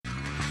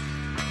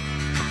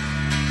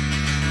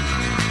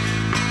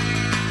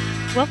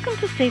Welcome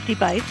to Safety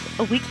Bites,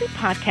 a weekly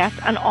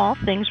podcast on all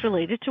things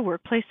related to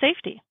workplace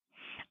safety.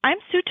 I'm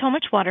Sue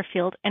Tomich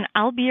Waterfield, and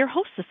I'll be your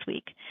host this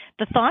week.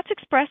 The thoughts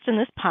expressed in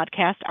this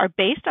podcast are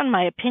based on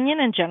my opinion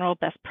and general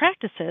best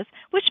practices,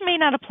 which may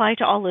not apply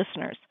to all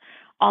listeners.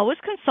 Always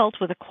consult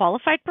with a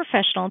qualified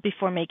professional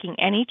before making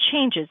any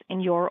changes in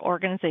your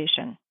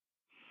organization.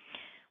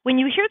 When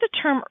you hear the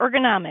term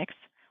ergonomics,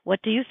 what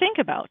do you think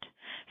about?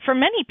 For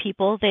many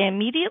people, they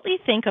immediately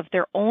think of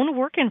their own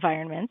work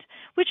environment,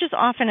 which is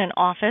often an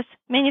office,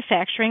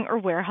 manufacturing, or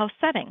warehouse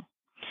setting.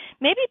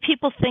 Maybe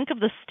people think of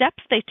the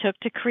steps they took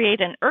to create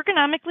an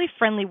ergonomically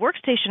friendly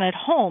workstation at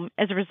home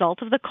as a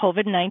result of the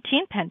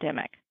COVID-19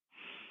 pandemic.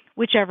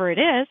 Whichever it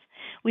is,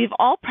 we've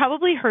all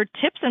probably heard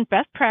tips and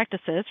best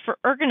practices for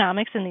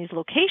ergonomics in these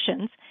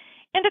locations,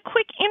 and a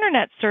quick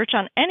internet search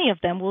on any of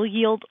them will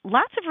yield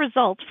lots of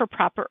results for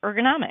proper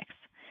ergonomics.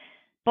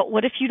 But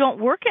what if you don't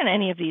work in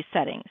any of these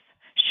settings?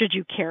 Should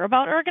you care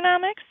about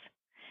ergonomics?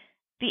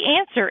 The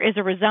answer is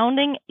a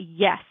resounding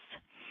yes.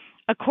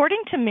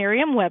 According to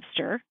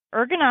Merriam-Webster,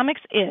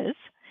 ergonomics is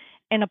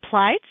an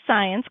applied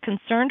science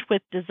concerned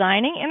with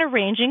designing and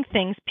arranging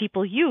things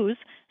people use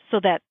so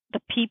that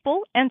the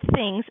people and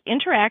things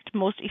interact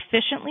most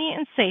efficiently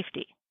and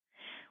safely.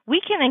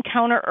 We can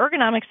encounter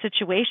ergonomic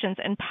situations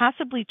and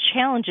possibly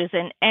challenges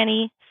in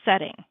any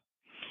setting.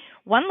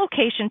 One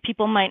location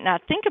people might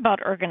not think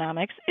about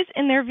ergonomics is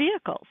in their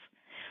vehicles.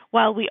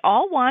 While we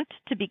all want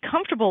to be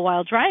comfortable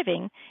while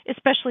driving,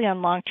 especially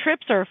on long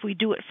trips or if we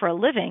do it for a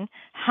living,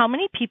 how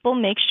many people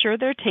make sure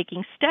they're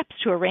taking steps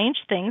to arrange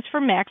things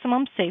for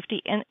maximum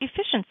safety and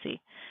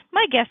efficiency?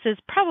 My guess is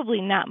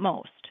probably not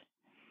most.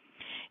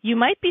 You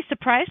might be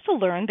surprised to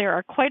learn there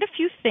are quite a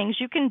few things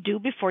you can do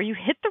before you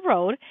hit the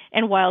road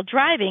and while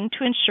driving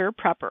to ensure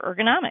proper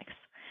ergonomics.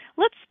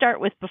 Let's start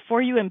with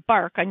before you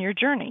embark on your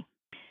journey.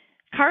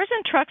 Cars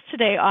and trucks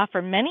today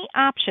offer many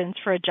options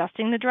for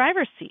adjusting the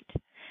driver's seat.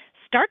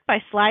 Start by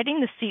sliding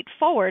the seat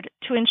forward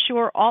to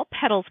ensure all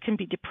pedals can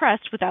be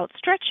depressed without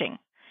stretching.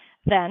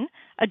 Then,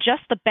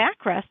 adjust the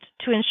backrest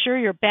to ensure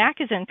your back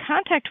is in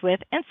contact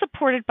with and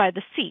supported by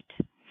the seat.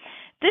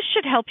 This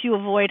should help you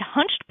avoid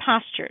hunched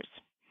postures.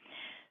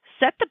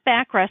 Set the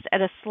backrest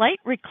at a slight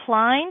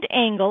reclined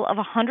angle of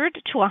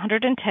 100 to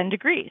 110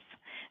 degrees.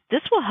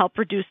 This will help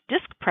reduce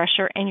disc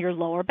pressure in your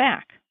lower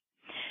back.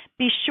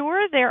 Be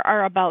sure there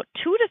are about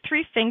 2 to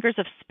 3 fingers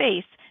of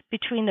space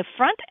between the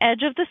front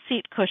edge of the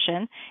seat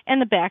cushion and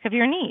the back of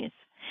your knees.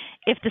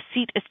 If the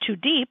seat is too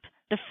deep,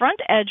 the front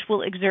edge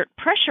will exert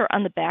pressure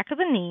on the back of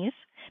the knees,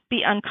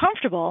 be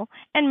uncomfortable,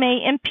 and may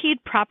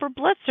impede proper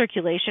blood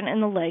circulation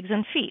in the legs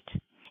and feet.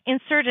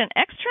 Insert an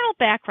external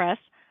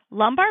backrest,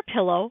 lumbar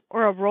pillow,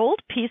 or a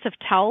rolled piece of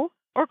towel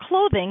or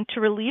clothing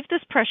to relieve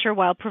this pressure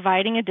while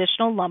providing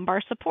additional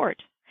lumbar support.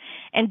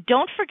 And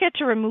don't forget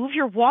to remove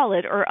your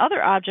wallet or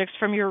other objects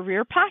from your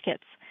rear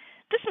pockets.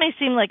 This may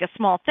seem like a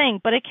small thing,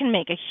 but it can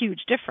make a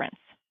huge difference.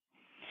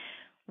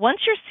 Once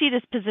your seat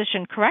is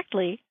positioned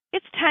correctly,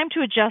 it's time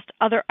to adjust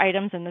other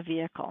items in the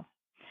vehicle.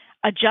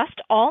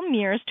 Adjust all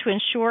mirrors to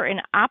ensure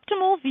an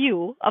optimal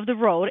view of the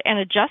road and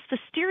adjust the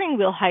steering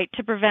wheel height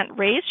to prevent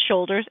raised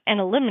shoulders and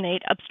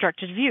eliminate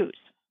obstructed views.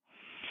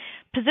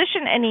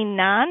 Position any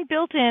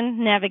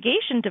non-built-in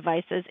navigation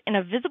devices in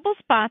a visible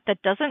spot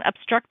that doesn't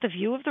obstruct the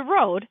view of the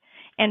road,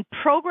 and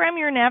program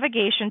your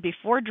navigation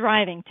before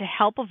driving to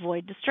help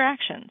avoid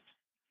distractions.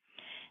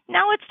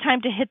 Now it's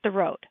time to hit the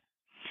road.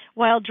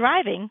 While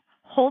driving,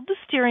 hold the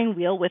steering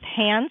wheel with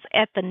hands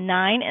at the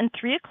 9 and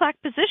 3 o'clock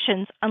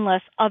positions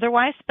unless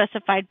otherwise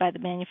specified by the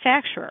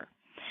manufacturer.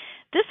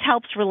 This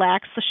helps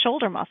relax the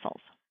shoulder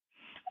muscles.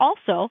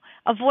 Also,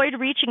 avoid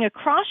reaching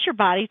across your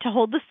body to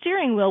hold the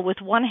steering wheel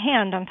with one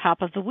hand on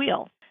top of the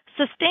wheel.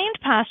 Sustained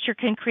posture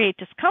can create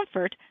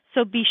discomfort,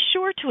 so be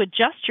sure to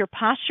adjust your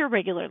posture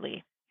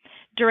regularly.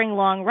 During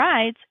long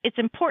rides, it's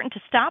important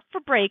to stop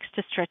for breaks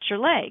to stretch your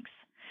legs.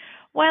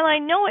 While I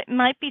know it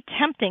might be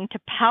tempting to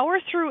power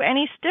through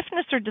any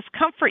stiffness or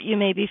discomfort you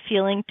may be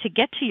feeling to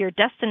get to your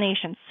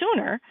destination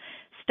sooner,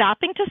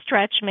 stopping to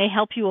stretch may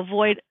help you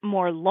avoid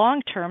more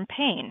long-term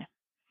pain.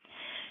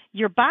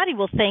 Your body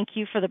will thank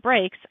you for the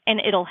breaks, and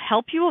it'll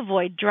help you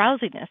avoid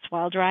drowsiness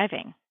while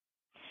driving.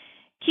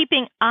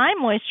 Keeping eye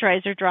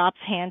moisturizer drops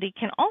handy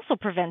can also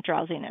prevent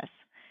drowsiness.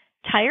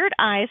 Tired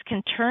eyes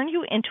can turn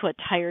you into a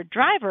tired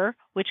driver,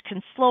 which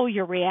can slow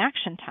your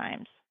reaction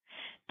times.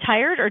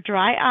 Tired or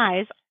dry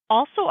eyes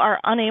also are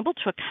unable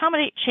to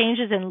accommodate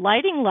changes in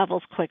lighting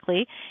levels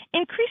quickly,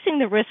 increasing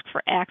the risk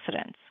for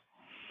accidents.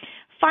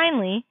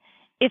 Finally,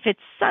 if it's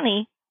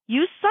sunny,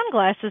 use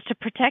sunglasses to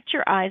protect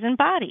your eyes and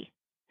body.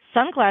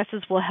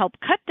 Sunglasses will help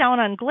cut down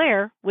on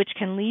glare, which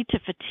can lead to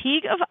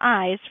fatigue of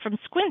eyes from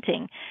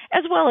squinting,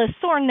 as well as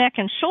sore neck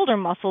and shoulder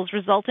muscles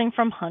resulting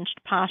from hunched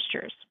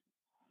postures.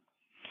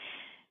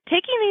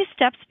 Taking these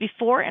steps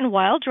before and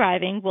while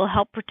driving will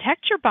help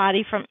protect your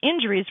body from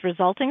injuries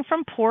resulting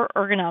from poor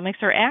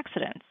ergonomics or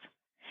accidents.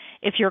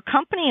 If your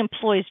company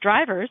employs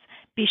drivers,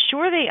 be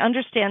sure they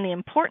understand the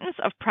importance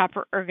of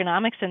proper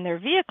ergonomics in their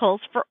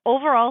vehicles for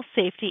overall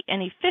safety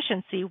and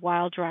efficiency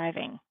while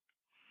driving.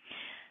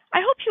 I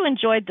hope you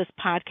enjoyed this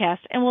podcast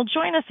and will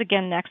join us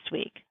again next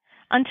week.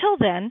 Until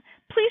then,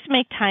 please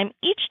make time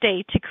each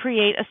day to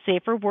create a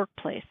safer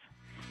workplace.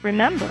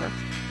 Remember,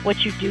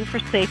 what you do for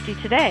safety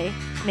today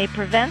may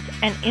prevent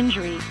an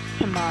injury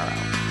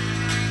tomorrow.